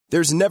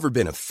There's never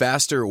been a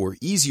faster or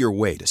easier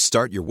way to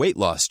start your weight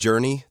loss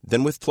journey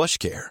than with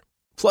PlushCare.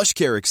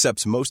 PlushCare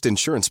accepts most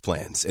insurance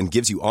plans and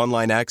gives you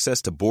online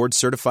access to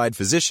board-certified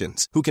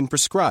physicians who can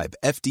prescribe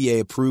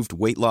FDA-approved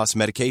weight loss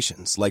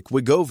medications like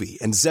Wegovy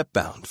and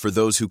Zepbound for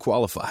those who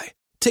qualify.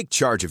 Take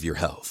charge of your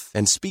health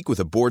and speak with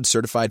a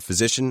board-certified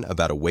physician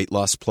about a weight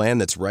loss plan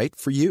that's right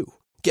for you.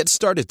 Get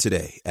started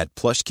today at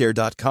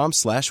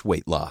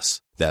plushcare.com/weight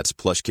loss. That's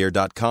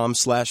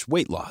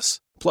plushcare.com/weight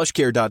loss.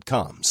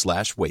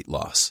 plushcare.com/weight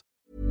loss.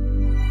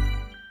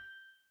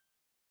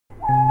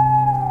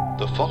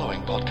 The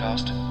following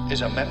podcast is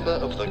a member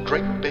of the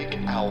Great Big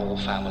Owl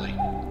family.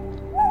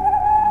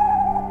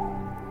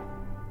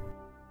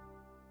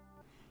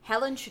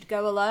 Helen should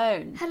go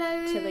alone.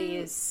 Hello. Tilly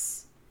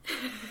is...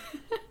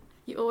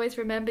 You always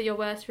remember your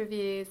worst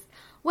reviews.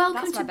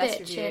 Welcome That's to my best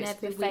Bitchin'. review. It's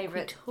Every the week we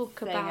favourite talk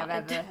thing about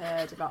I've ever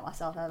heard about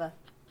myself ever.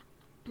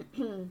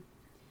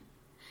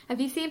 Have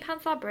you seen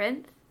Pan's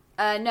Labyrinth?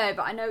 No,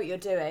 but I know what you're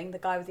doing. The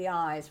guy with the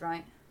eyes,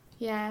 right?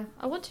 Yeah,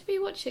 I want to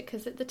rewatch it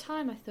because at the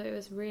time I thought it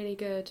was really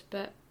good,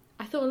 but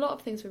I thought a lot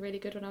of things were really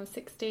good when I was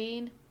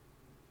 16.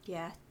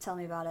 Yeah, tell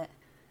me about it.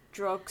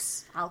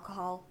 Drugs,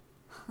 alcohol.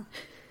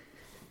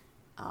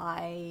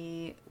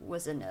 I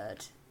was a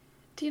nerd.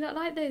 Do you not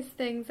like those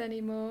things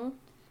anymore?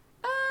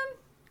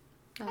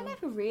 I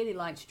never really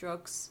liked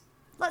drugs.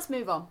 Let's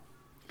move on.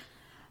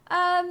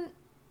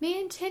 Me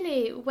and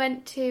Tilly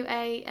went to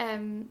a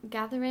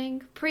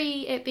gathering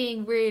pre it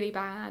being really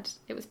bad.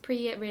 It was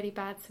pre it really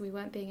bad, so we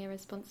weren't being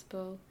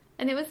irresponsible.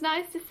 And it was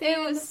nice to see It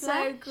you in was the so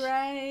flesh.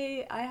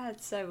 great. I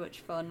had so much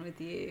fun with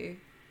you.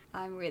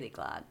 I'm really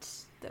glad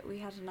that we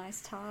had a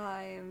nice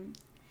time.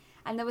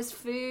 And there was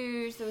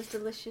food. There was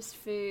delicious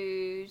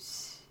food.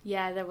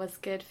 Yeah, there was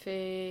good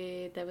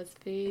food. There was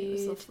food. It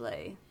was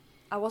lovely.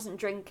 I wasn't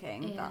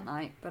drinking that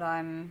night, but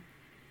I'm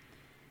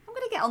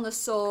going to get on the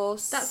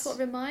sauce. That's what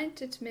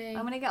reminded me.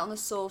 I'm going to get on the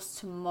sauce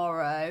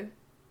tomorrow.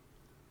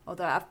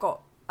 Although I've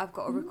got a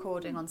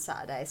recording on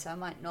Saturday, so I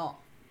might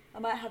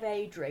have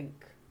a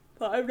drink,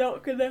 but I'm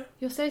not going to.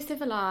 You're so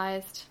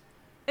civilised.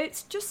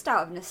 It's just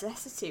out of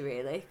necessity,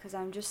 really, because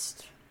I'm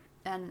just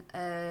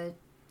a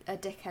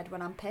dickhead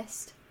when I'm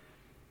pissed,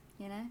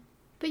 you know?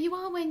 But you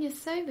are when you're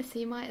sober, so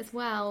you might as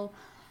well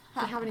be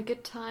having a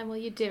good time while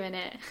you're doing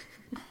it.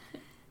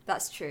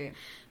 That's true.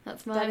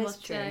 That's my That is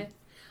motto. true.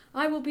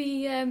 I will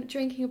be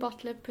drinking a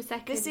bottle of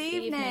Prosecco This very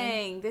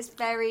evening. Mm-hmm.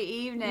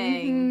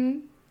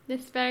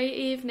 This very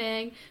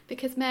evening.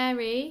 Because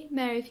Mary,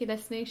 if you're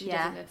listening, she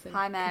doesn't listen.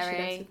 Hi, 'cause Mary.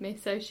 She lives with me,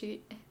 so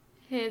she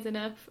hears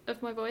enough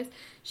of my voice.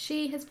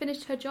 She has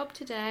finished her job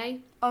today.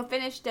 Oh,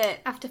 finished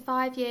it. After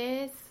 5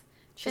 years.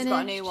 She's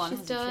got a new one, She's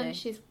hasn't done.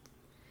 she?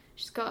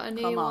 She's got a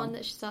new Come on. one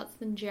that she starts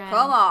in Jan.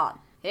 Come on.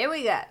 Here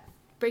we go.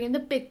 Bringing the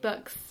big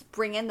bucks.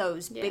 Bringing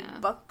those Yeah.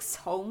 big bucks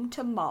home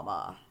to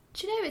mama.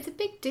 Do you know, it's a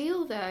big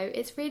deal though.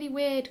 It's really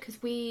weird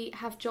because we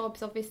have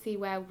jobs obviously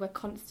where we're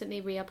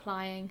constantly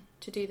reapplying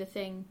to do the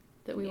thing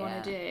that we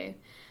want to do.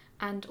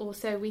 And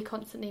also we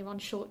constantly are on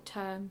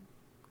short-term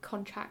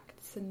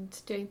contracts and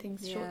doing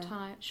things short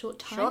term.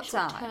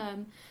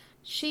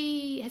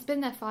 She has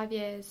been there 5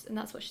 years and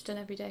that's what she's done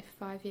every day for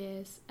 5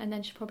 years. And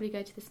then she'll probably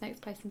go to this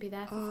next place and be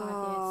there for 5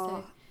 years.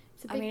 So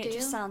it's a big deal. It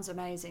just sounds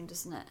amazing,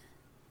 doesn't it?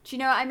 Do you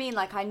know what I mean?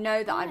 Like, I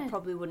know that I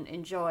probably wouldn't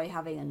enjoy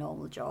having a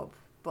normal job,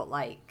 but,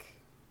 like,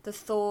 the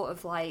thought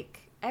of,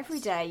 like,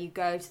 every day you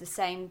go to the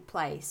same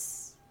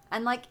place,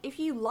 and, like, if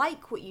you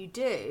like what you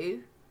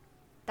do,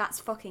 that's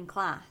fucking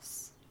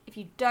class. If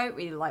you don't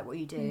really like what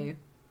you do,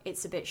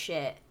 it's a bit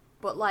shit.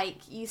 But,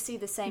 like, you see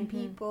the same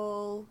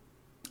people.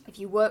 If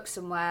you work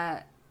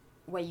somewhere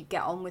where you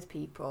get on with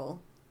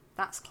people,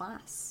 that's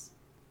class.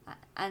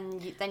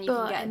 And then you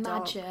can get a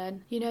dog.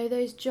 Imagine, you know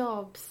those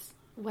jobs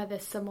where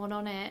there's someone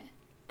on it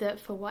that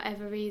for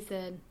whatever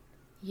reason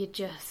you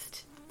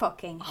just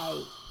fucking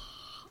hate.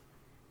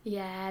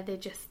 Yeah,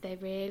 they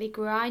really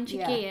grind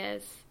your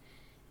gears.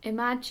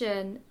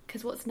 Imagine,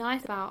 because what's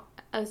nice about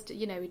us,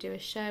 you know, we do a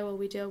show or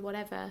we do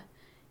whatever,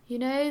 you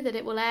know that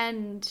it will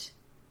end.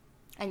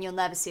 And you'll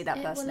never see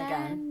that person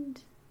again.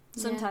 End.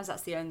 Sometimes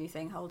that's the only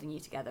thing holding you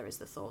together is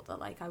the thought that,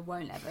 like, I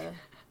won't ever,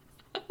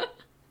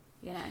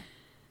 you know.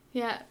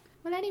 Yeah.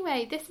 Well,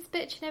 anyway, this is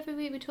Bitchin'. Every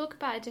week we talk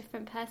about a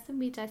different person,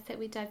 we dissect,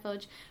 we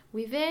divulge,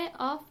 we veer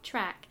off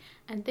track.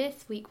 And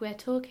this week we're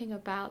talking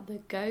about the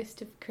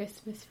Ghost of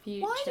Christmas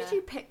Future. Why did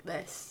you pick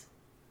this?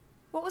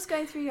 What was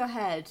going through your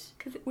head?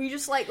 Were you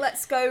just like,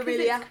 let's go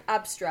really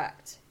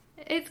abstract?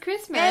 It's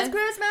Christmas. It's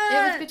Christmas!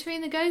 It was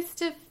between the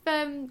Ghost of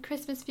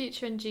Christmas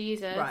Future and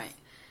Jesus. Right.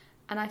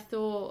 And I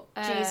thought...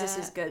 Jesus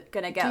is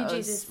going to get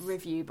us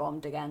review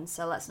bombed again,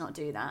 so let's not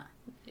do that.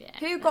 Yeah,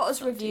 who got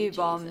us review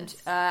bombed?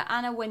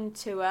 Anna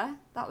Wintour.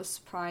 That was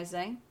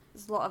surprising.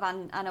 There's a lot of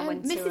Anna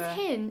Wintour. Mrs.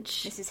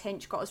 Hinch. Mrs.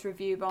 Hinch got us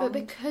review bombed. But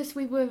because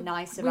we were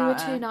nice about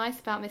too nice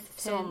about Mrs. Hinch.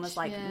 Someone was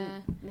like,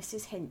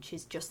 Mrs. Hinch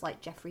is just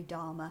like Jeffrey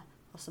Dahmer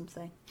or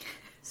something.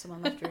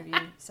 Someone left a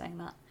review saying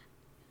that.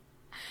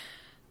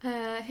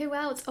 Who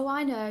else? Oh,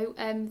 I know.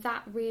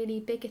 That really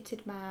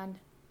bigoted man,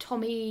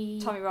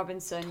 Tommy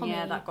Robinson,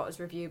 yeah, that got his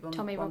review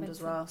bombed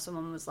as well.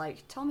 Someone was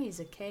like, Tommy's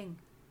a king,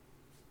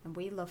 and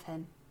we love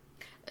him.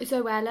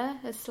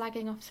 Zoella,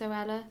 slagging off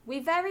Zoella. We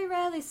very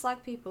rarely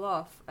slag people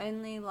off,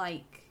 only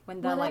like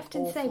when they're like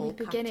awful. I often say at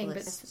the beginning,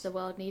 but the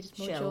world needed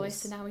more joy, shills.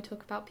 so now we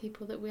talk about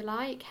people that we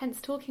like.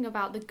 Hence, talking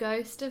about the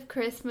Ghost of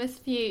Christmas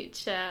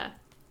Future.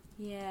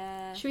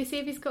 Yeah. Should we see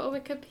if he's got a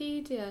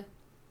Wikipedia?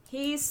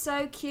 He's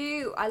so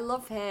cute. I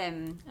love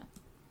him. Yeah.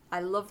 I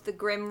love the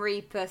Grim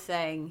Reaper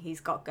thing he's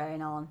got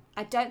going on.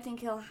 I don't think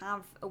he'll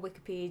have a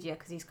Wikipedia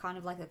because he's kind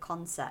of like a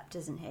concept,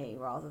 isn't he?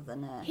 Rather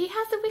than a... He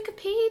has a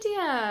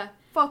Wikipedia!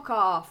 Fuck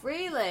off,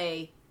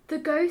 really? The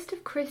Ghost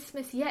of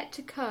Christmas Yet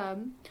to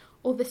Come,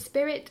 or The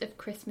Spirit of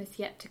Christmas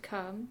Yet to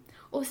Come,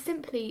 or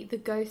simply The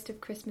Ghost of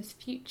Christmas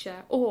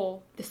Future,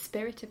 or The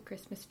Spirit of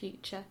Christmas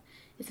Future,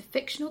 is a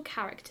fictional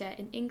character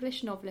in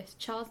English novelist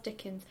Charles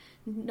Dickens'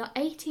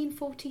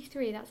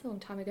 1843, that's a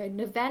long time ago,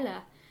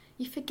 novella.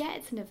 You forget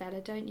it's a novella,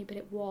 don't you? But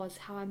it was.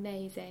 How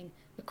amazing.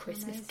 A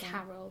Christmas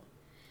Carol.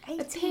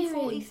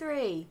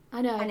 1843.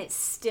 I know. And it's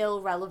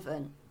still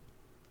relevant.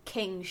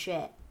 King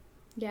shit.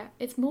 Yeah,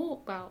 it's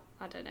more... Well,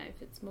 I don't know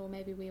if it's more.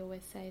 Maybe we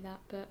always say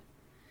that, but...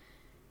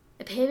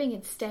 Appearing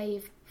in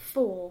Stave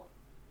 4,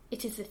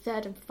 it is the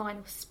third and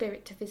final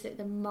spirit to visit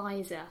the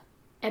miser,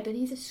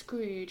 Ebenezer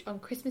Scrooge, on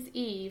Christmas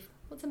Eve.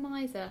 What's a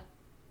miser?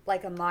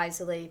 Like a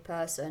miserly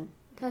person.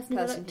 Person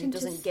who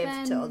doesn't give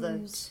to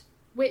others.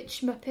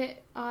 Which Muppet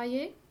are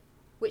you?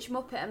 Which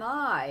Muppet am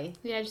I?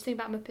 Yeah, just think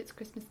about Muppets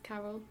Christmas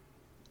Carol.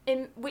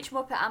 In which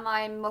Muppet am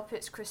I in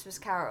Muppets Christmas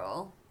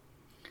Carol?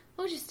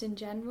 Or just in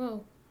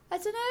general? I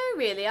don't know,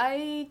 really.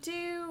 I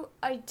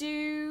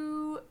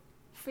do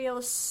feel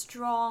a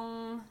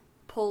strong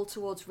pull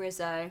towards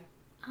Rizzo.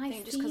 I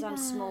think just because I'm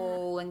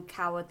small and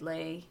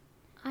cowardly.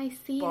 I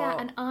see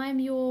that, and I'm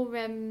your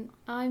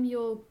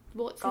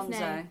what's Gonzo. His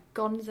name?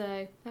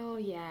 Gonzo. Oh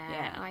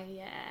yeah.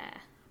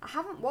 I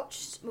haven't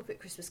watched Muppet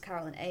Christmas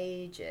Carol in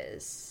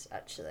ages,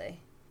 actually.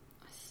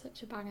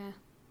 Such a banger.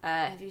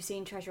 Have you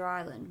seen Treasure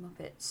Island,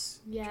 Muppets?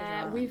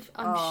 Yeah,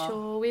 I'm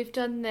sure we've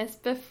done this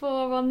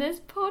before on this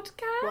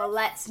podcast. Well,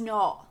 let's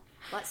not.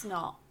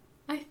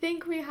 I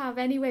think we have.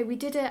 Anyway,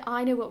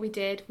 I know what we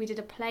did. We did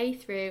a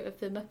playthrough of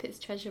the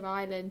Muppets Treasure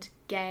Island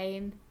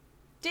game.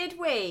 Did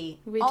we?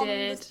 We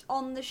did.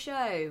 On the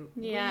show.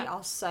 Yeah. We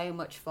are so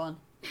much fun.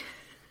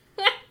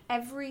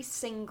 Every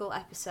single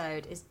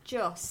episode is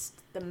just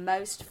the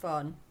most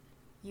fun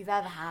you've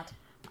ever had.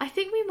 I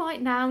think we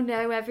might now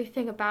know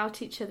everything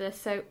about each other,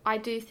 so I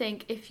do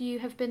think if you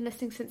have been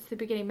listening since the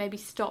beginning, maybe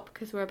stop,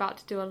 because we're about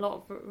to do a lot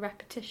of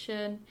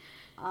repetition.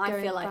 I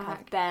feel like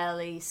I've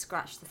barely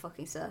scratched the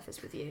fucking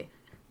surface with you.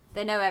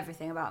 They know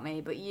everything about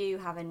me, but you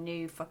have a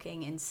new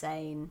fucking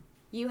insane...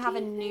 You have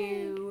a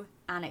new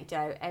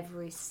anecdote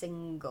every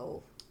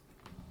single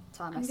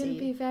time I see you. I'm going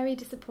to be very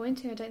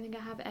disappointing. I don't think I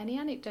have any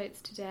anecdotes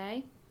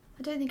today.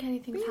 I don't think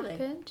anything's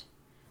happened.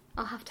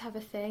 I'll have to have a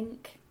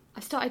think.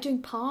 I started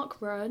doing park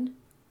run.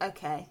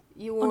 Okay.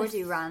 You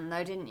already ran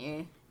though, didn't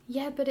you?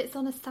 Yeah, but it's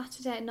on a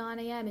Saturday at 9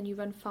 a.m. and you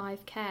run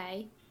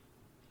 5k.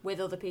 With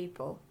other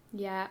people?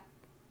 Yeah.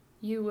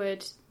 You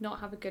would not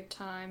have a good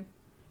time.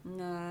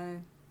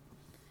 No.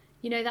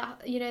 You know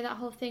that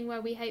whole thing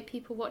where we hate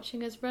people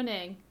watching us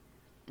running?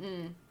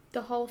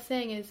 The whole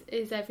thing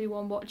is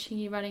everyone watching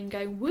you running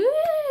going, woo,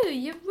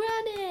 you're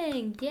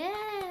running,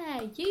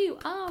 yeah, you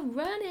are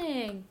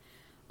running.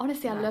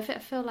 Honestly, I love it. I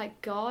feel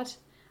like God.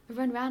 I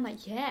run around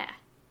like, yeah,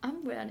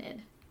 I'm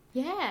running,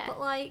 yeah. But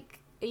like,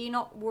 are you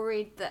not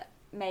worried that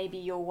maybe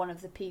you're one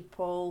of the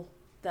people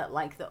that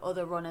like the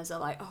other runners are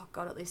like, oh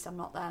God, at least I'm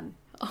not them?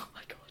 Oh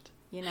my God.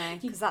 You know,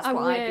 because that's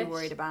what I'd be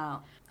worried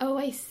about. Oh,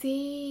 I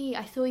see.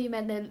 I thought you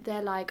meant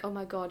they're like, oh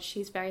my God,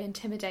 she's very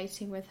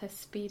intimidating with her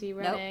speedy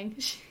running.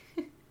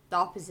 Nope. The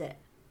opposite.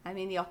 I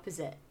mean the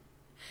opposite.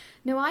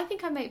 No, I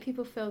think I make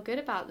people feel good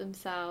about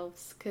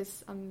themselves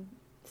because I'm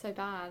so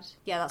bad.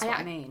 Yeah, that's what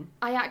I mean.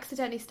 I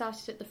accidentally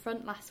started at the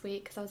front last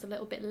week because I was a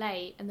little bit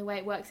late, and the way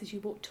it works is you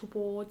walk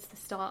towards the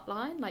start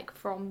line, like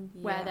from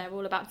where they're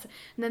all about to...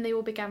 And then they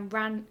all began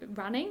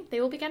running.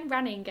 They all began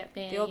running at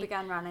me. They all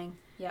began running,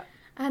 yep.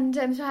 And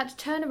so I had to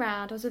turn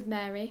around. I was with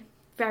Mary,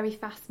 very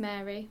fast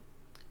Mary.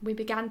 We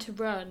began to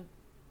run,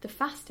 the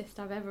fastest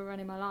I've ever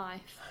run in my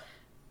life.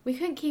 We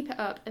couldn't keep it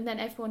up, and then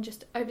everyone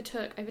just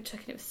overtook, and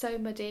it was so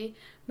muddy,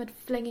 mud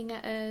flinging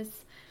at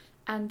us,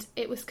 and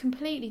it was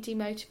completely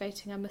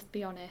demotivating, I must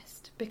be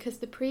honest, because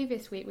the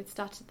previous week we'd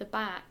started at the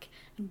back,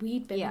 and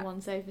we'd been the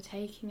ones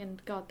overtaking,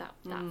 and God, that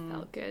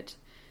felt good.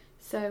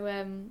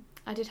 So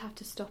I did have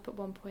to stop at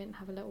one point and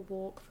have a little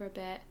walk for a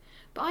bit.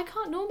 But I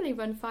can't normally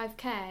run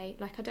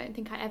 5k, like I don't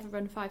think I ever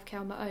run 5k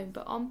on my own,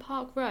 but on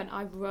Park Run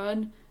I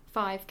run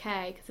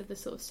 5k because of the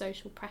sort of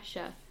social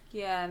pressure.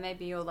 Yeah,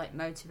 maybe you're like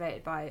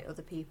motivated by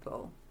other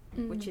people,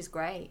 which is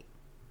great.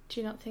 Do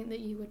you not think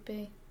that you would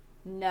be?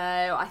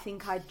 No, I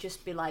think I'd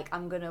just be like,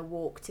 I'm going to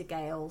walk to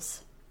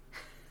Gales.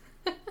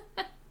 Do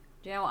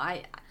you know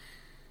what?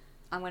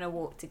 I'm going to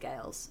walk to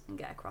Gales and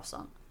get a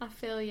croissant. I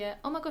feel you.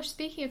 Oh my gosh,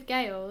 speaking of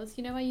Gales,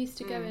 you know I used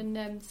to go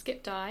and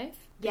skip dive.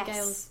 The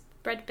Gales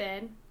bread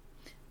bin.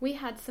 We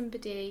had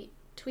somebody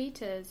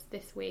tweet us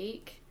this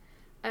week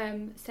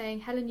saying,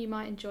 Helen, you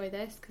might enjoy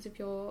this because of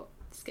your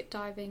skip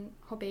diving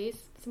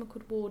hobbies. Someone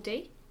called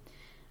Wardy.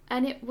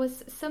 And it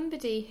was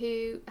somebody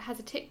who has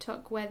a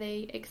TikTok where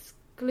they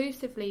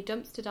exclusively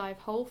dumpster dive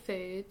Whole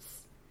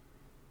Foods.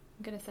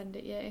 I'm going to send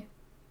it you.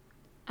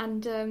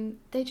 And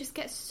they just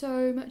get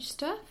so much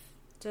stuff.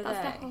 Do That's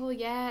they? their whole,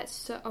 yeah.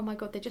 So, oh my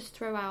God, they just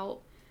throw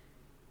out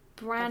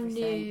brand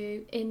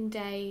new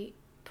in-date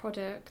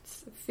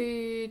products,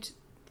 food,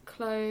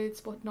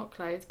 clothes, well, not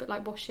clothes, but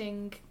like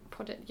washing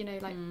product, you know,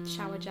 like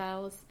shower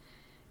gels,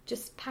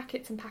 just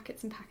packets and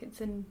packets and packets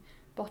and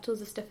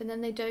bottles of stuff, and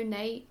then they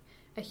donate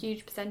a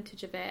huge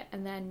percentage of it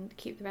and then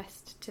keep the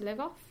rest to live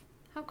off.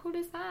 How cool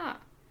is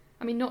that?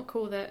 I mean, not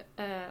cool that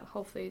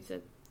Whole Foods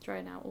are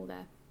throwing out all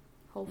their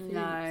Whole Foods.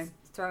 No,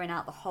 throwing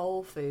out the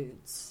Whole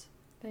Foods.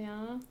 They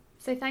are.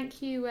 So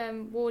thank you,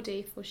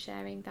 Wardy, for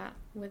sharing that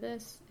with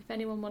us. If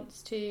anyone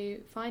wants to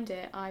find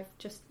it, I've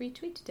just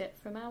retweeted it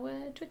from our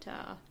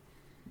Twitter.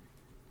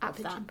 At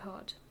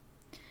PigeonPod.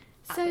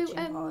 So,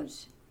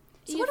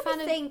 So what do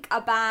we think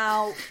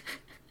about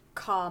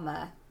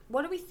karma?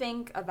 What do we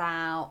think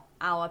about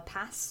our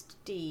past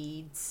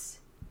deeds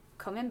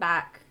coming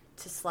back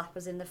to slap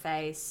us in the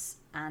face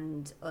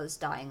and us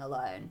dying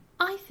alone?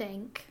 I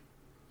think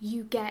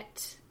you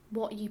get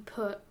what you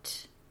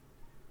put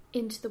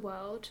into the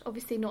world.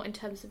 Obviously not in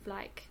terms of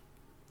like,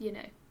 you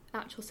know,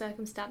 actual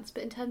circumstance,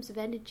 but in terms of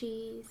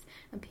energies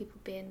and people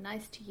being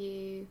nice to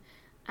you.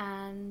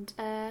 And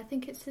I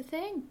think it's the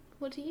thing.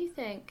 What do you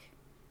think?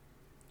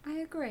 I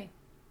agree,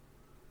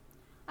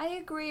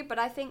 but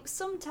I think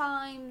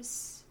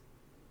sometimes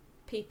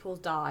people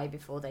die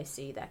before they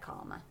see their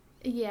karma.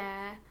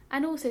 Yeah,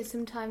 and also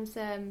sometimes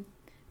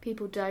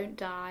people don't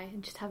die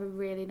and just have a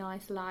really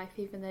nice life,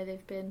 even though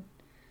they've been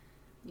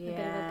a bit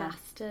of a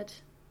bastard.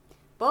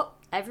 But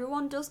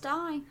everyone does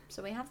die,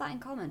 so we have that in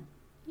common.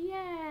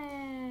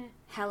 Yeah.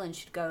 Helen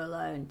should go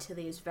alone.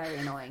 Tilly is very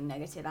annoying,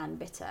 negative and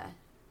bitter.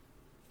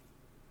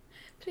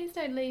 Please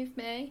don't leave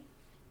me.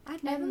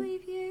 I'd never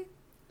leave you.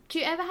 Do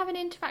you ever have an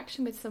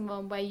interaction with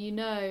someone where you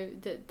know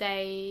that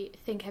they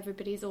think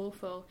everybody's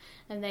awful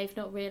and they've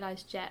not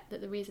realised yet that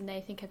the reason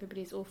they think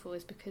everybody's awful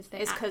is because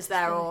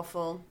they're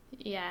awful.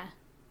 Yeah.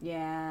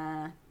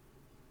 Yeah.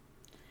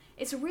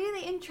 It's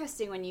really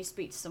interesting when you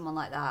speak to someone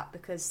like that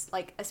because,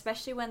 like,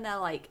 especially when they're,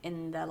 like,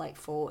 in their,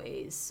 like,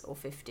 40s or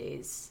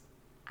 50s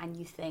and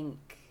you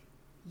think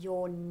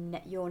you're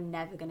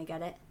never going to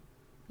get it.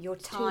 Your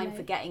time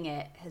for getting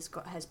it has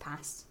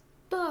passed.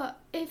 But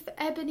if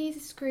Ebenezer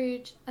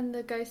Scrooge and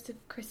the Ghost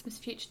of Christmas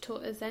Future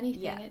taught us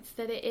anything, it's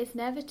that it is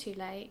never too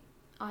late,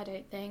 I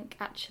don't think,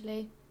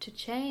 actually, to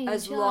change.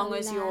 As long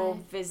as you're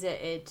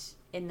visited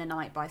in the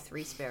night by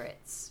 3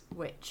 spirits,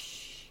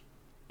 which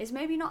is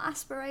maybe not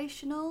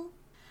aspirational.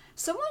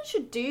 Someone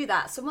should do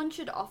that. Someone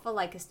should offer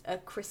like a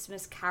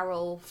Christmas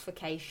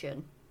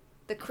carolification.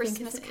 The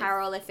Christmas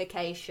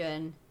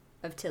carolification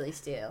of Tilly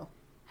Steele.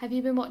 Have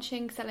you been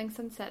watching Selling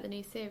Sunset, the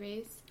new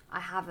series?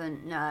 I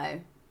haven't, no.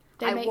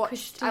 I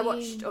watched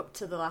up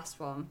to the last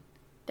one.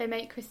 They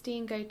make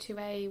Christine go to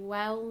a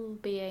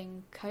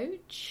well-being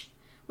coach,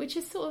 which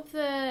is sort of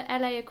the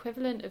LA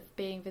equivalent of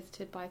being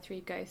visited by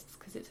 3 ghosts,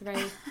 because it's a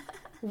very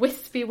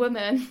wispy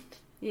woman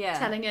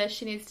telling her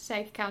she needs to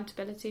take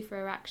accountability for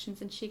her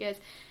actions, and she goes,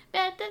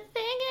 but the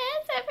thing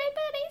is,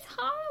 everybody's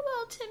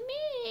horrible to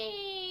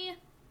me.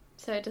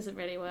 So it doesn't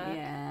really work.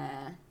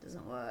 Yeah, it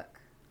doesn't work.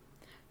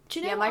 Do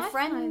you know my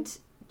friend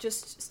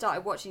just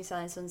started watching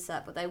Selling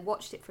Sunset, but they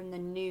watched it from the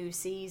new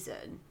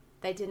season.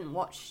 They didn't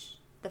watch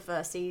the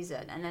first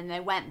season, and then they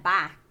went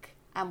back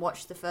and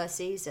watched the first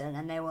season,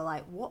 and they were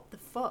like, what the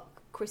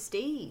fuck?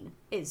 Christine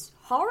is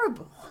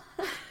horrible.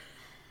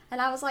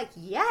 And I was like,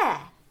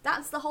 yeah,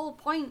 that's the whole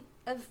point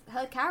of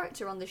her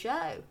character on the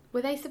show.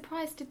 Were they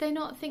surprised? Did they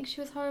not think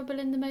she was horrible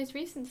in the most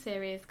recent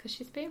series? Because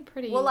she's been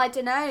pretty... Well, I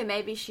don't know.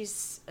 Maybe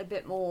she's a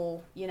bit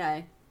more, you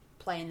know,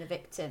 playing the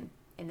victim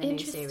in the new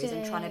series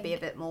and trying to be a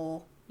bit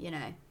more, you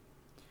know.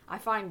 I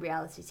find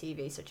reality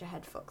TV such a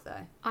head fuck,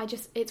 though.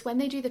 It's when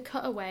they do the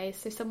cutaways,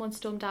 so someone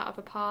stormed out of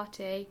a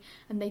party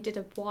and they did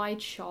a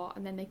wide shot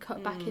and then they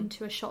cut back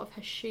into a shot of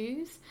her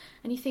shoes.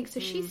 And you think, so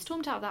she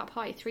stormed out of that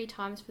party 3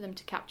 times for them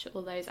to capture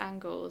all those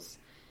angles.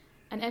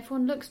 And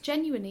everyone looks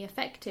genuinely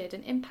affected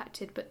and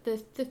impacted, but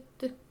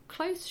the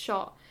close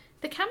shot,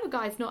 the camera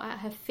guy's not at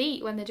her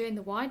feet when they're doing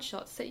the wide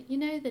shots, so you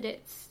know that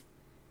it's...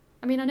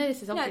 I mean, I know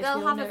this is obvious. No,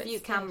 they'll have a few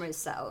cameras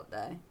set up,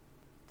 though.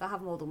 They'll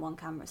have more than one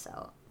camera set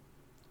up.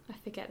 I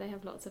forget they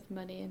have lots of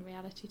money in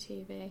reality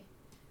TV.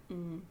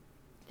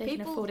 They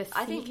can afford a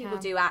I think people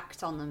do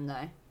act on them,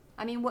 though.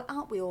 I mean,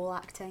 aren't we all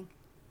acting?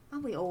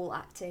 Aren't we all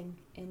acting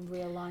in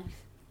real life?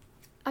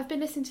 I've been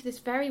listening to this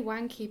very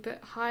wanky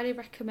but highly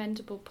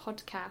recommendable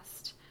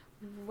podcast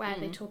where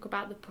they talk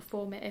about the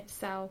performative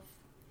self.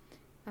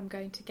 I'm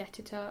going to get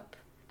it up.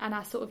 And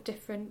our sort of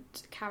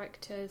different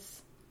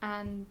characters.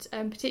 And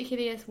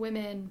particularly as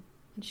women.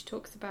 And she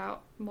talks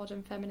about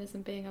modern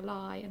feminism being a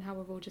lie and how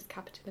we're all just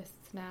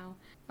capitalists now.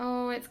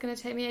 Oh, it's going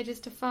to take me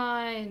ages to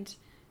find.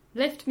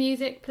 Lift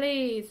music,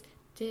 please.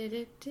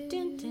 It's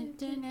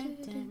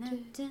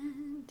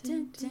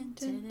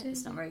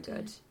not very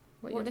good.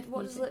 What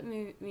does lip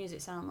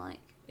music sound like?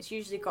 It's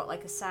usually got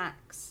like a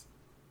sax.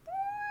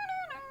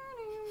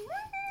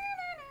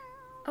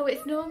 Oh,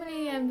 it's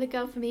normally the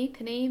girl from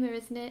Ipanema,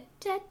 isn't it?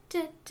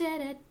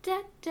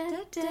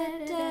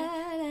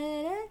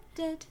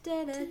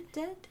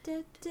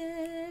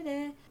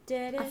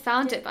 I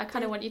found it, but I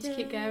kind of want you to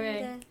keep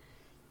going.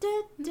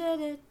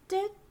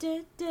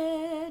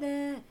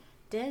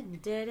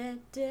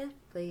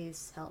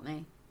 Please help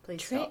me.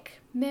 Please Trick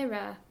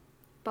Mirror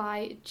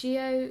by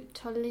Gio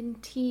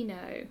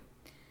Tolentino.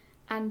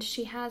 And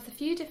she has a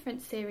few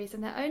different series,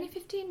 and they're only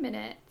 15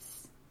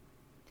 minutes.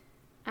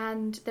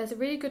 And there's a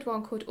really good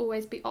one called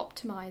Always Be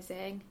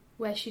Optimizing,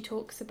 where she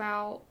talks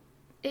about...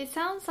 It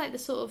sounds like the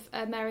sort of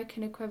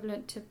American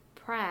equivalent to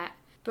Pret,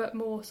 but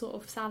more sort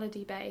of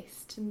salady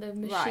based, and the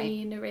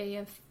machinery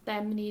of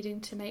them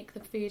needing to make the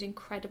food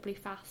incredibly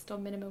fast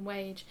on minimum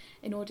wage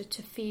in order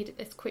to feed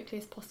as quickly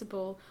as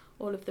possible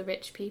all of the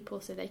rich people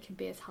so they can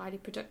be as highly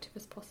productive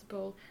as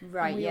possible.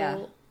 Right,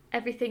 yeah.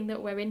 Everything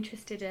that we're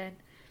interested in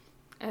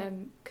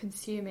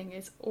consuming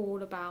is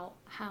all about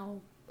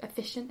how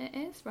efficient it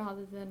is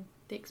rather than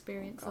the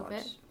experience of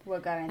it. We're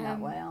going that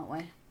way, aren't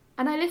we?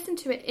 And I listened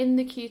to it in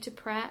the queue to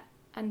Pret,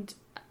 and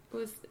it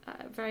was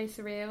very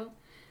surreal.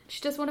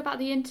 She does one about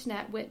the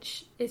internet,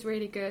 which is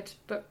really good,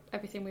 but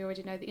everything we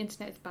already know, the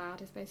internet is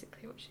bad, is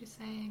basically what she's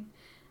saying.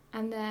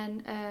 And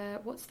then,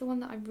 what's the one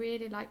that I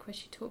really like where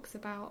she talks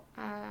about...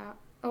 I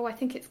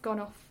think it's gone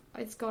off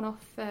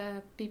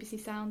BBC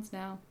Sounds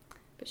now,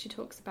 but she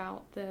talks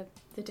about the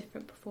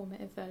different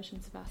performative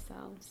versions of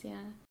ourselves,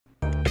 yeah.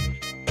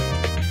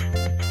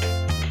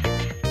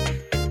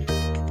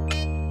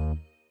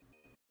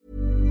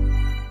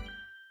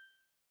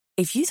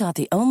 If you thought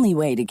the only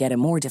way to get a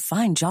more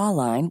defined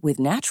jawline with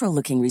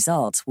natural-looking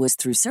results was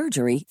through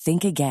surgery,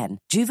 think again.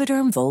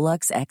 Juvederm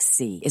Volux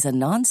XC is a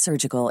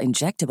non-surgical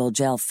injectable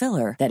gel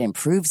filler that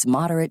improves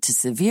moderate to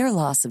severe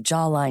loss of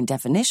jawline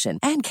definition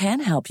and can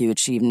help you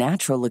achieve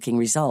natural-looking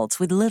results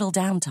with little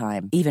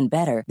downtime. Even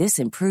better, this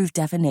improved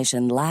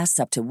definition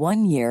lasts up to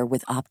 1 year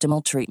with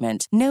optimal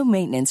treatment. No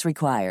maintenance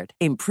required.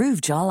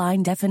 Improve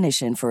jawline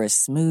definition for a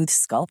smooth,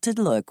 sculpted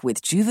look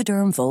with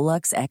Juvederm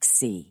Volux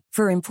XC.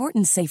 For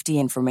important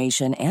safety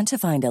information and to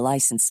find a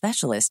licensed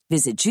specialist,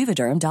 visit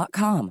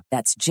Juvederm.com.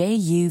 That's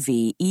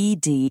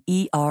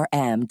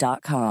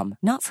JUVEDERM.com.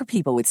 Not for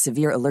people with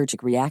severe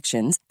allergic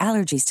reactions,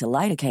 allergies to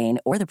lidocaine,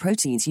 or the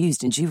proteins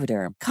used in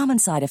Juvederm. Common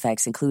side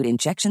effects include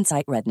injection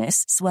site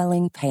redness,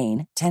 swelling,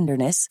 pain,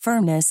 tenderness,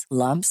 firmness,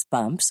 lumps,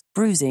 bumps,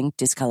 bruising,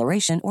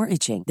 discoloration, or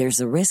itching. There's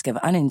a risk of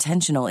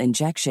unintentional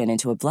injection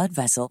into a blood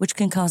vessel, which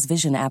can cause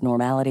vision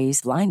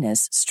abnormalities,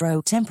 blindness,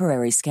 stroke,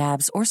 temporary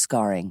scabs, or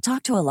scarring.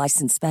 Talk to a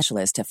licensed specialist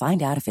to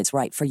find out if it's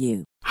right for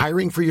you.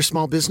 Hiring for your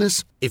small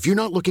business? If you're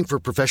not looking for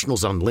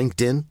professionals on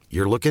LinkedIn,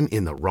 you're looking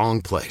in the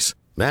wrong place.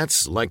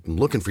 That's like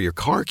looking for your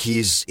car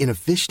keys in a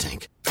fish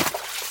tank.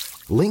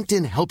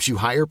 LinkedIn helps you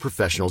hire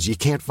professionals you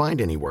can't find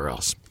anywhere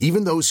else,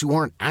 even those who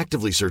aren't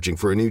actively searching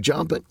for a new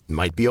job but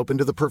might be open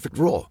to the perfect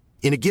role.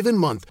 In a given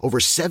month, over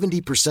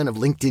 70% of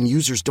LinkedIn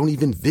users don't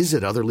even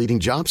visit other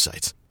leading job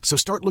sites. So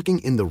start looking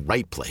in the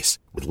right place.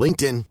 With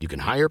LinkedIn, you can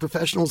hire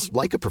professionals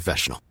like a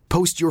professional.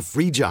 Post your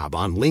free job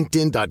on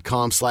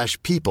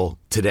linkedin.com/people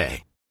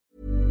today.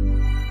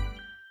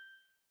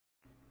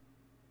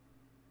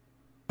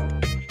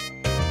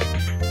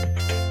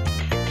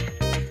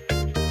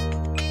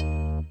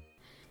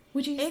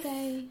 Would you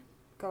say...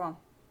 Go on.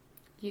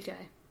 You go.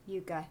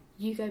 You go.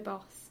 You go,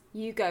 boss.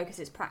 You go, because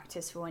it's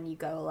practice for when you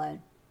go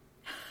alone.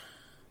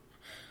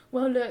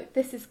 Well, look,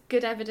 this is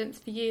good evidence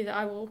for you that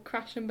I will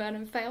crash and burn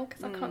and fail,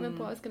 because I can't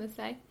remember what I was going to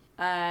say.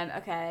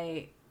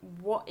 Okay.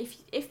 What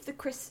if the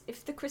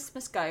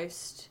Christmas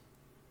ghost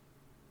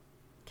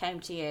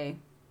came to you?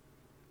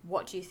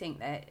 What do you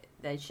think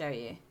they'd show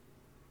you?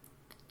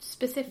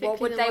 Specifically, what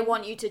would they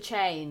want you to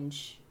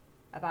change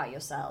about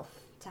yourself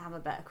to have a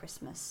better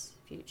Christmas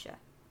future?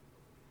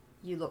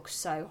 You look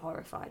so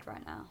horrified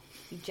right now.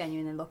 You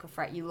genuinely look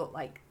afraid. You look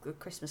like the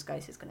Christmas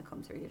ghost is going to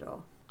come through your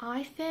door.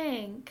 I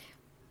think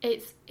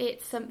it's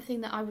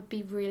something that I would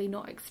be really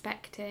not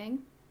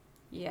expecting.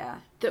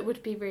 Yeah. That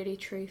would be really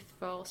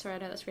truthful. Sorry, I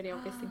know that's a really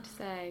obvious thing to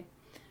say.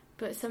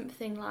 But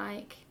something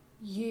like,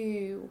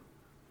 you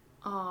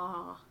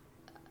are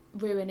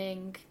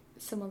ruining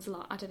someone's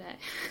life. I don't know.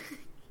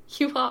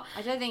 You are...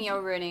 I don't think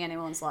you're ruining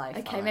anyone's life.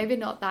 Okay, maybe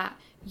not that.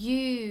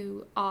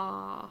 You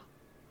are...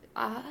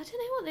 I don't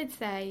know what they'd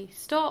say.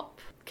 Stop.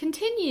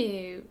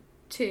 Continue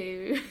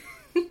to...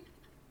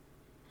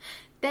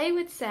 They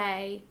would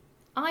say...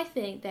 I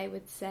think they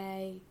would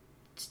say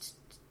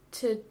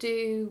to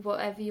do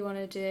whatever you want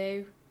to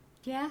do.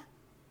 Yeah,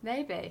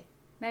 maybe.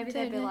 Maybe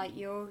they'd be like,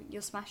 you're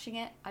smashing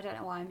it. I don't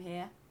know why I'm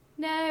here.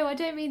 No, I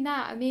don't mean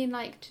that. I mean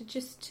like to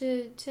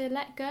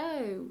let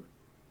go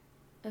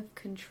of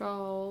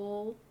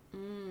control. I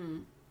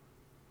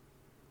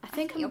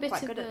think I'm you're a bit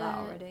quite good at that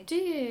already. Do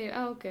you?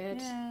 Oh, good.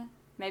 Yeah.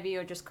 Maybe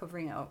you're just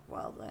covering it up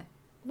well, though.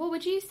 What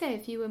would you say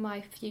if you were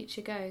my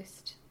future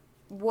ghost?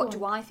 what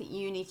do I think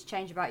you need to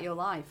change about your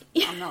life?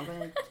 I'm not going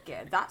to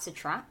get... That's a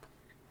trap.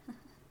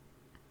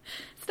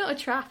 It's not a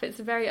trap. It's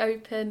a very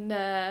open...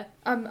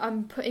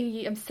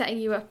 I'm setting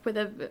you up with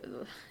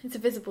it's a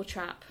visible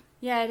trap.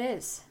 Yeah, it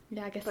is.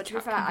 Yeah, I guess. But to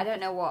be fair, I don't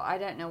know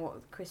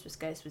what Christmas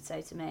Ghost would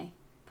say to me.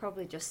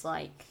 Probably just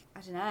like,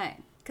 I don't know.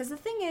 Because the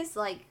thing is,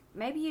 like,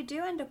 maybe you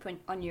do end up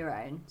on your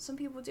own. Some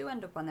people do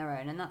end up on their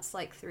own, and that's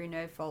like through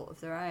no fault of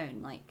their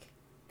own. Like,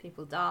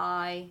 people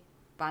die,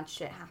 bad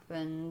shit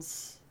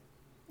happens.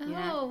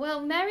 Oh,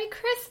 well, Merry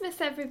Christmas,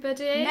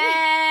 everybody.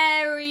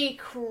 Merry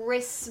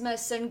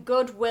Christmas and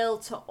goodwill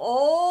to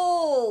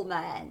all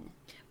men.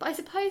 But I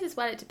suppose as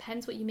well it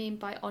depends what you mean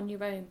by on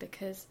your own,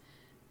 because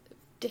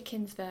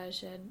Dickens'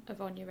 version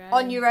of on your own...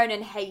 On your own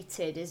and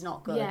hated is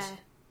not good. Yeah,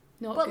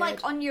 not but good.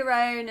 like on your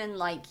own and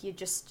like you're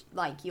just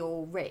like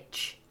you're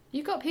rich.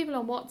 You've got people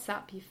on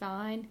WhatsApp, you're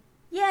fine.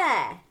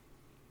 Yeah.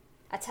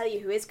 I tell you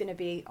who is going to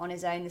be on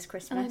his own this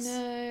Christmas. I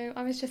know.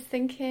 I was just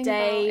thinking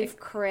Dave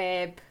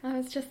Cribb.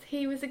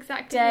 He was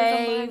exactly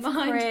Dave what was on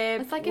my mind.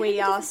 Cribb, I was like,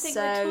 we are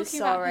so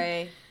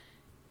sorry.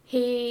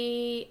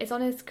 He is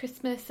on his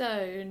Christmas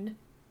own.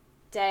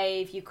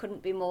 Dave, you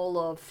couldn't be more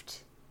loved,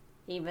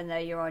 even though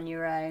you're on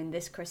your own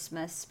this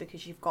Christmas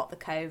because you've got the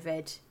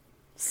COVID.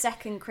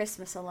 Second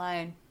Christmas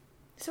alone.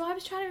 So I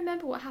was trying to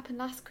remember what happened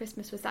last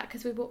Christmas. Was that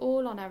because we were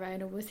all on our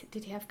own, or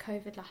did he have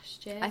COVID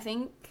last year? I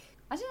don't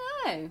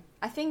know.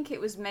 I think it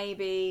was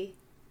maybe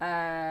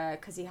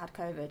because he had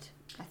COVID.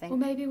 I think. Or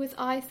maybe was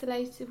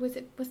isolated. Was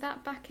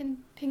that back in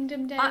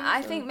Pingdom days?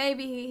 I think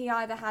maybe he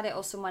either had it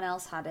or someone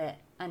else had it,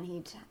 and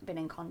he'd been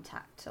in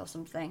contact or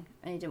something,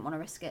 and he didn't want to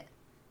risk it.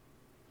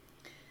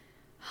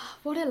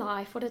 What a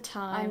life! What a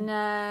time!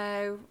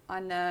 I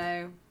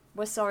know.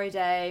 We're sorry,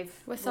 Dave.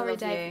 We're sorry,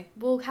 Dave. You.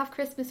 We'll have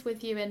Christmas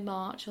with you in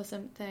March or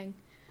something.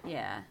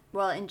 Yeah.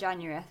 Well, in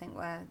January, I think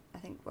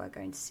we're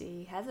going to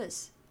see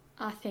Heathers.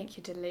 I think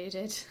you're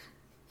deluded.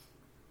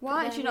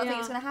 Why do you not think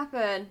it's going to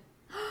happen?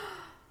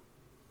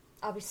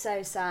 I'll be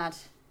so sad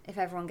if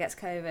everyone gets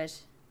COVID.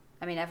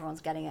 I mean, everyone's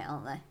getting it,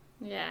 aren't they?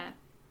 Yeah.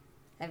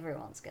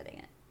 Everyone's getting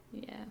it.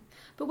 Yeah.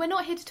 But we're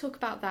not here to talk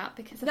about that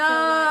because I feel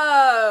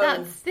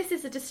like this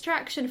is a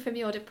distraction from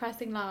your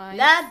depressing life.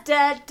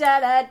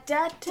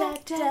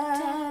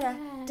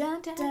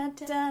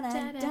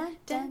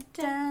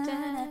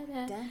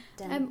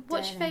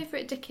 What's your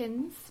favourite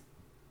Dickens?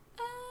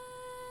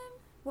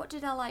 What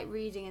did I like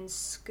reading in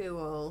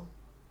school?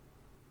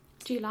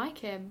 Do you like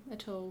him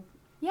at all?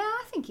 Yeah,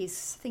 I think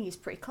he's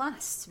pretty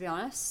class, to be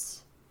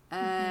honest.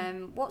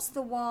 What's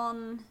the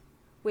one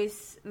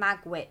with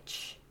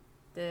Magwitch,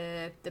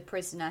 the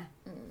prisoner?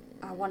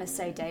 I want to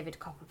say David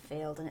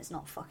Copperfield, and it's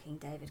not fucking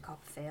David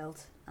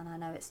Copperfield, and I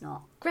know it's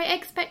not. Great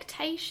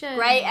Expectations.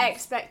 Great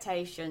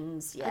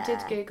Expectations. Yeah, I did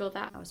Google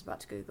that. I was about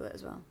to Google it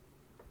as well.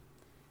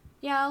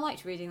 Yeah, I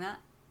liked reading that.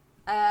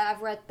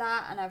 I've read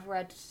that, and I've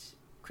read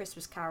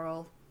Christmas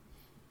Carol,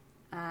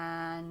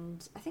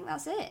 and I think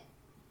that's it.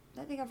 I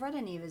don't think I've read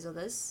any of his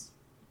others.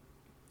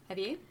 Have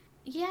you?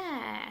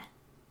 Yeah.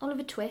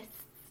 Oliver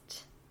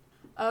Twist.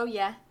 Oh,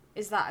 yeah.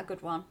 Is that a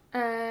good one?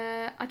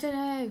 I don't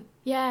know.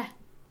 Yeah.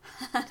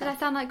 Did I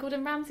sound like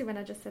Gordon Ramsay when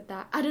I just said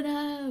that? I don't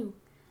know.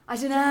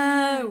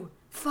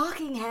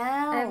 Fucking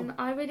hell.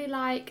 I really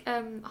like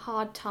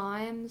Hard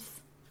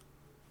Times.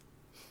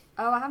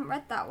 Oh, I haven't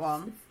read that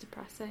one. It's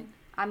depressing.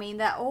 I mean,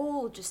 they're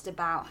all just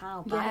about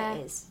how bad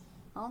it is,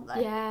 aren't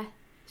they? Yeah.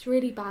 It's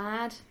really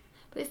bad.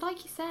 But it's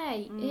like you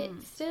say,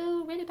 it's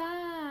still really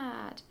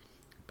bad.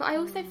 But I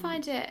also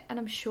find it, and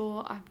I'm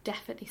sure I've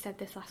definitely said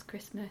this last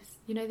Christmas,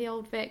 you know the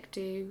Old Vic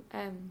do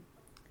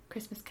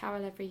Christmas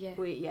Carol every year?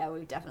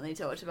 We've definitely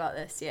talked about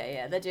this.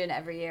 Yeah, they're doing it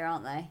every year,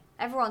 aren't they?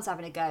 Everyone's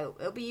having a go.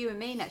 It'll be you and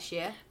me next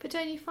year. But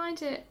don't you find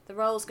it... The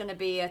role's going to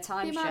be a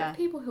timeshare. The amount of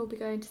people who'll be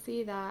going to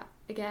see that,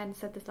 again,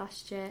 said this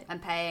last year.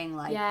 And paying,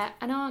 like... Yeah,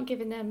 and aren't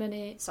giving their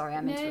money. Sorry,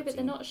 I'm interrupting. No, but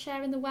they're not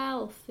sharing the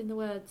wealth, in the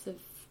words of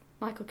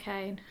Michael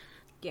Caine.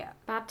 Yeah.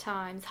 Bad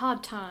times,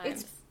 hard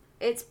times.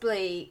 It's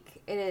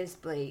bleak. It is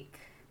bleak.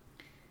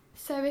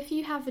 So if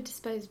you have a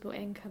disposable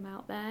income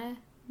out there,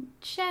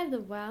 share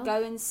the wealth.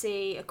 Go and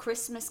see A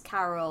Christmas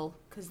Carol,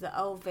 because the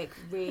Old Vic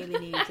really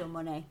needs your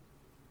money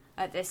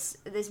at this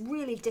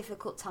really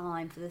difficult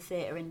time for the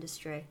theatre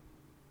industry.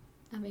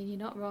 I mean, you're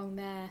not wrong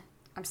there.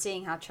 I'm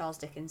seeing how Charles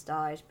Dickens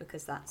died,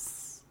 because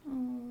that's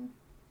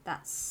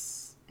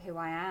who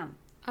I am.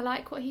 I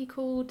like what he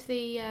called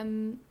the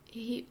I'm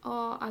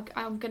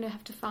going to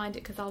have to find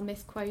it because I'll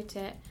misquote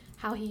it.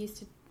 How he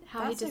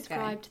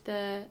described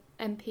the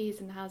MPs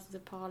in the Houses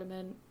of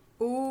Parliament.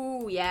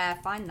 Ooh, yeah,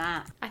 find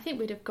that. I think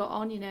we'd have got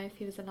on, if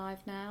he was alive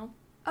now.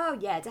 Oh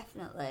yeah,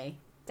 definitely.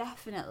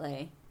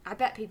 I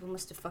bet people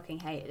must have fucking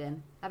hated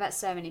him. I bet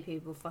so many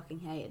people fucking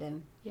hated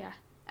him. Yeah.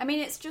 I mean,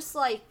 it's just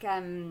like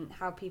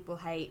how people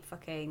hate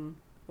fucking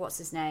what's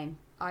his name?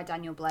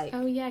 Daniel Blake.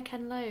 Oh yeah,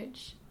 Ken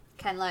Loach.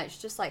 Ken Loach,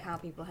 just like how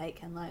people hate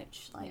Ken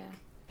Loach,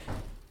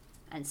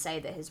 and say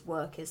that his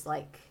work is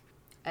like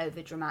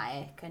over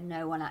dramatic and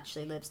no one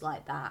actually lives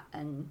like that,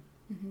 and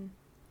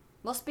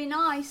must be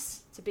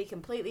nice to be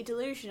completely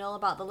delusional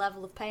about the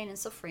level of pain and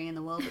suffering in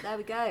the world, but there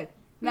we go.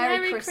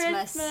 Merry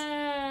Christmas.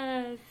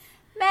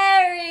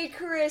 Merry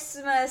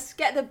Christmas.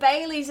 Get the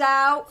Baileys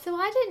out. So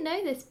I didn't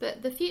know this,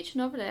 but the future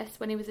novelist,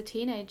 when he was a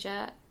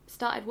teenager,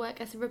 started work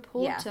as a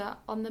reporter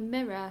on the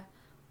Mirror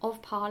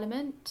of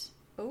Parliament.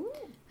 Ooh.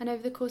 And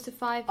over the course of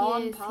 5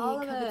 years, he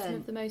covered some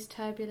of the most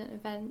turbulent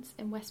events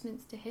in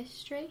Westminster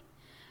history.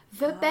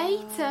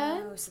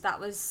 Verbatim. Oh, so that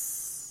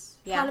was...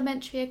 Yeah.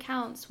 Parliamentary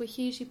accounts were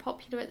hugely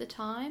popular at the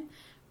time,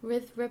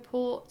 with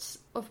reports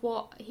of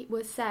what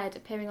was said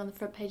appearing on the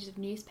front pages of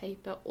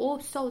newspaper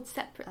or sold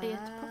separately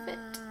at a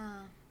profit.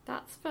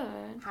 That's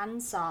fun.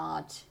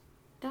 Hansard.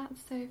 That's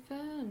so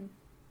fun.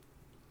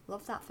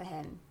 Love that for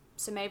him.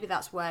 So maybe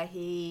that's where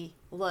he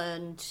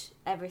learned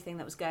everything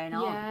that was going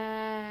on.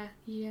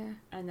 Yeah.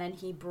 And then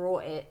he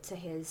brought it to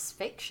his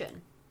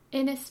fiction.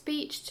 In a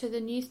speech to the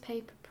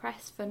newspaper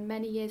press fund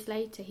many years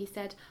later, he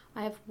said,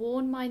 "I have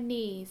worn my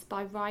knees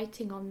by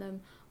writing on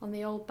them on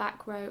the old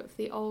back row of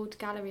the old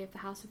gallery of the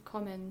House of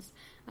Commons,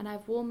 and I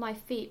have worn my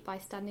feet by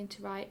standing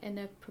to write in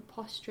a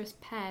preposterous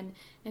pen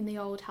in the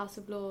old House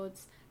of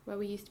Lords, where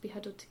we used to be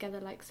huddled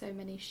together like so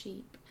many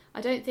sheep.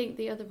 I don't think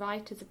the other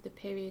writers of the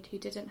period who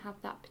didn't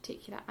have that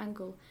particular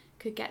angle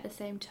could get the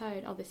same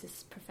tone." Oh, this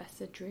is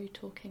Professor Drew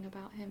talking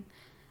about him.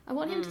 "I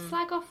want him to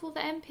slag off all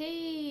the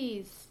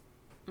MPs."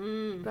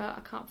 But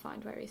I can't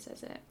find where he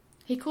says it.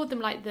 He called them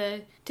like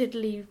the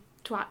diddly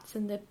twats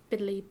and the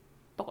biddly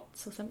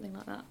bots or something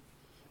like that.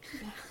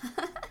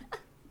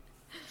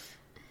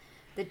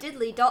 The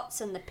diddly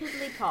dots and the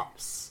piddly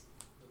pops.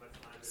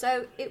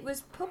 So it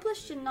was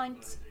published in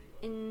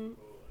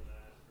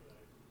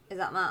Is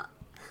that Matt?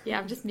 Yeah,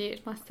 I've just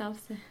muted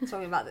myself. So.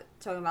 talking about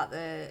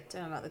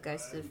the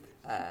ghosts of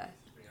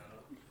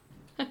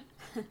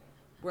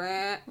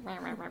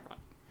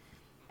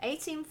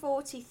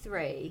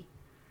 1843,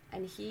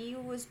 and he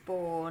was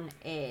born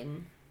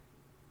in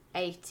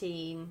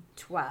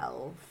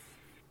 1812.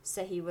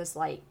 So he was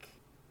like,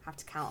 have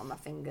to count on my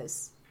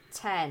fingers,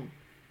 10,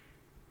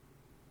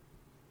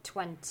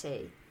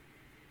 20,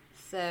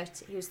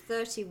 30. He was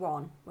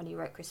 31 when he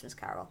wrote Christmas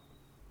Carol.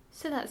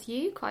 So that's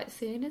you quite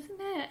soon,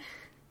 isn't it?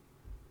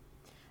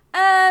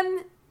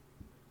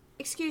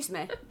 Excuse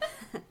me.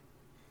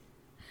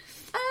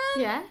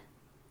 Yeah?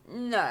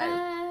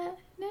 No.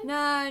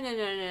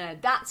 No.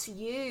 That's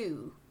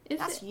you.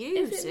 That's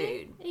you soon.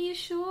 Me? Are you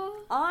sure?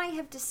 I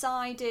have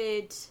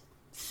decided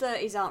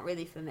 30s aren't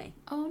really for me.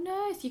 Oh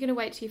no, so you're going to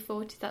wait till you're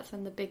 40, that's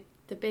when the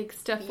big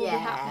stuff will be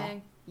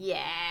happening.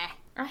 Yeah.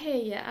 I hear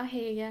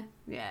you.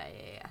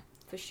 Yeah.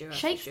 For sure.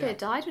 Shakespeare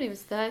died when he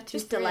was 30.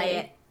 Just delay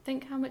it.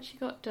 Think how much he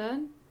got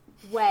done.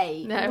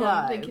 Wait, no.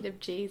 I'm thinking of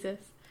Jesus.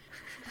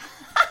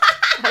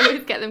 I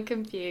always get them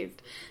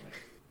confused.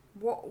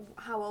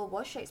 How old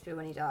was Shakespeare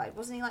when he died?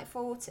 Wasn't he like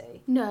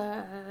 40?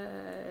 No.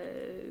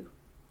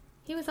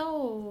 He was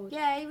old.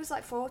 Yeah, he was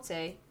like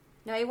 40.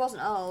 No, he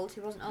wasn't old.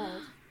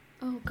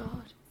 Oh,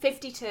 God.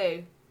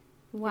 52.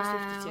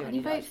 Wow. 52 and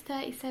he wrote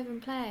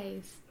 37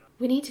 plays.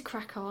 We need to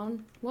crack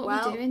on. What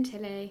are we doing,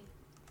 Tilly?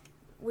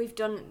 We've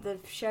done... The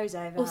show's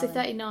over. Also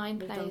 39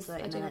 plays. Done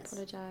 30 I do minutes.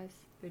 apologise.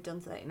 We've done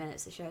 30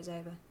 minutes. The show's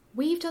over.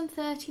 We've done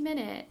 30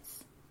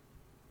 minutes?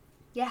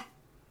 Yeah.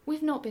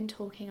 We've not been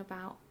talking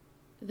about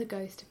the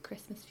ghost of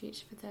Christmas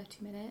Future for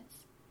 30 minutes.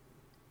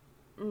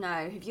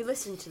 No. Have you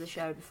listened to the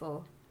show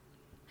before?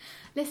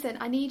 Listen,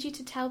 I need you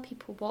to tell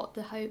people what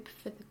the hope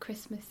for the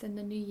Christmas and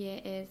the New Year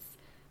is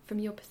from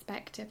your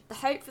perspective. The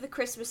hope for the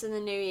Christmas and the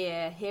New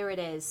Year, here it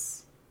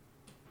is.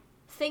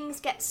 Things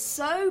get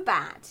so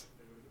bad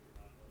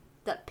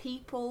that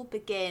people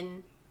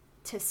begin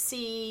to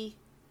see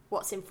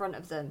what's in front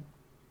of them.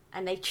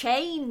 And they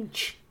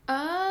change.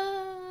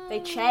 Oh.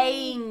 They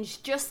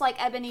change, just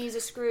like Ebenezer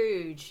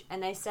Scrooge.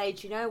 And they say,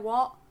 do you know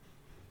what?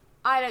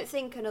 I don't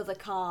think another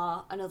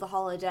car, another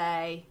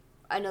holiday,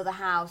 another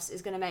house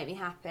is going to make me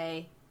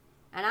happy.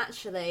 And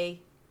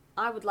actually,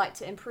 I would like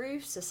to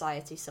improve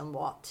society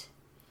somewhat.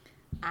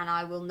 And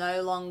I will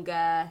no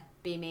longer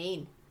be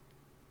mean.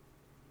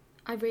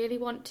 I really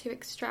want to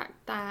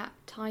extract that,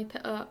 type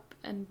it up,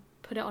 and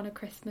put it on a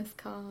Christmas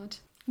card.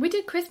 We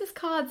did Christmas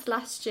cards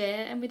last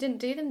year, and we didn't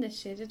do them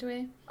this year, did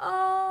we?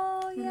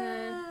 Oh,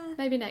 yeah. No.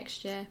 Maybe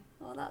next year.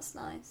 Oh, that's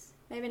nice.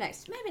 Maybe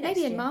next year.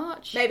 Maybe in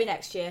March. Maybe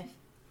next year.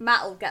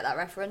 Matt will get that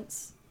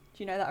reference.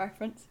 Do you know that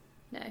reference?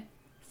 No.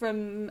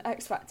 From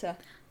X Factor.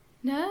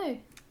 No.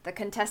 The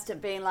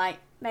contestant being like,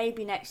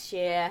 maybe next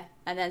year,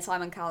 and then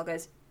Simon Cowell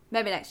goes,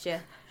 maybe next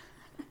year.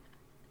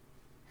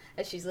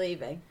 As she's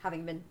leaving,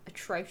 having been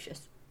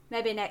atrocious.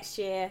 Maybe next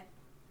year.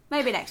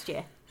 Maybe next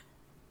year.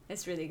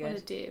 It's really good.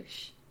 What a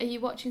douche. Are you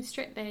watching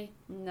Strictly?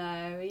 No,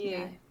 are you?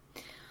 No.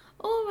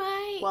 All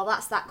right. Well,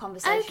 that's that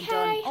conversation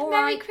done. Okay. All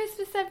Merry right.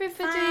 Christmas,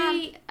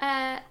 everybody.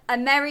 A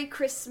Merry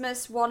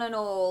Christmas, one and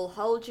all.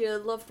 Hold your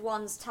loved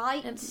ones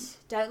tight.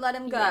 Don't let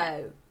them go.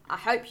 Yeah. I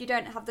hope you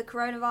don't have the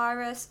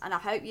coronavirus, and I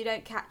hope you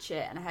don't catch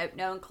it, and I hope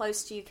no one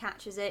close to you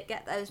catches it.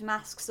 Get those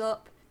masks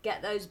up.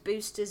 Get those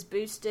boosters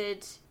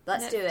boosted.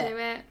 Let's do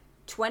it.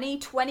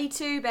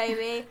 2022,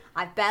 baby.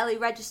 I've barely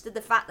registered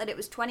the fact that it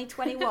was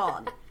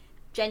 2021.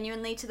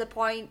 Genuinely to the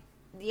point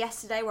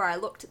yesterday where I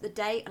looked at the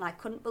date and I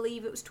couldn't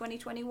believe it was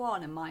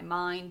 2021 and my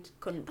mind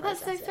couldn't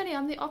process it. That's so funny.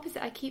 I'm the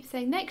opposite. I keep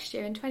saying next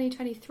year in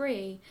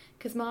 2023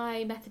 because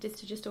my method is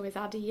to just always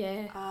add a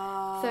year.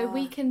 So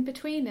we can,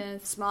 between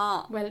us...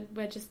 Smart.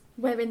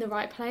 We're in the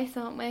right place,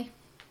 aren't we?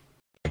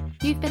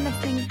 You've been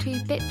listening to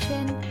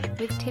Bitchin'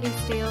 with Tilly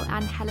Steele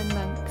and Helen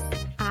Monks.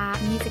 Our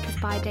music is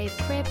by Dave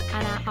Cribb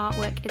and our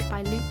artwork is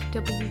by Luke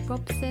W.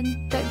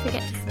 Robson. Don't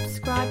forget to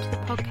subscribe to the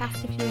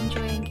podcast if you're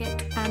enjoying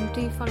it, and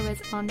do follow us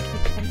on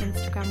Twitter and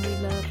Instagram. We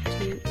love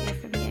to hear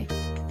from you.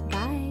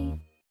 Bye.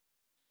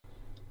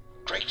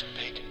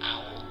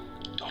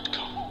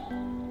 GreatBigOwl.com.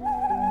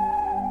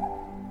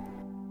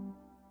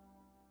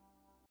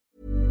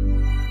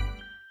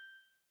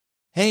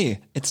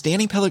 Hey, it's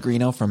Danny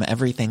Pellegrino from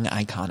Everything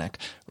Iconic.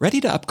 Ready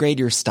to upgrade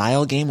your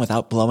style game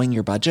without blowing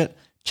your budget?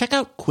 Check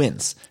out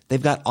Quince.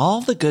 They've got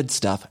all the good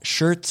stuff,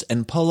 shirts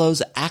and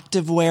polos,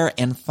 activewear,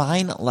 and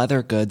fine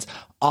leather goods,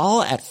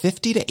 all at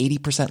 50 to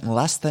 80%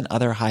 less than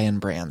other high-end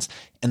brands.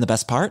 And the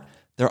best part?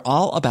 They're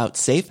all about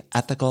safe,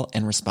 ethical,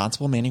 and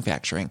responsible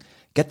manufacturing.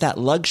 Get that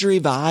luxury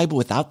vibe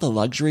without the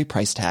luxury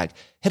price tag.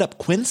 Hit up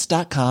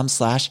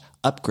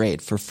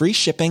quince.com/upgrade for free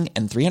shipping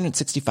and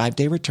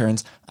 365-day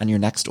returns on your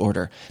next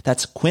order.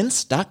 That's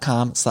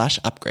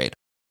quince.com/upgrade.